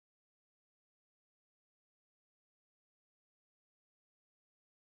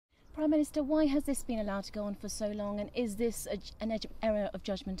Prime Minister, why has this been allowed to go on for so long, and is this an error of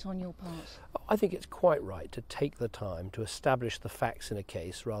judgment on your part? I think it's quite right to take the time to establish the facts in a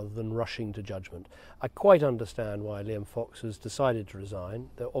case rather than rushing to judgment. I quite understand why Liam Fox has decided to resign,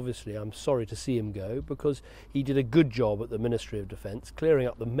 though obviously I'm sorry to see him go because he did a good job at the Ministry of Defence, clearing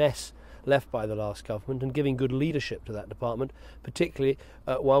up the mess left by the last government and giving good leadership to that department, particularly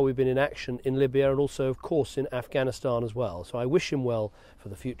while we've been in action in Libya and also, of course, in Afghanistan as well. So I wish him well for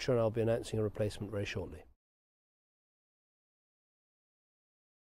the future, and I'll be announcing a replacement very shortly.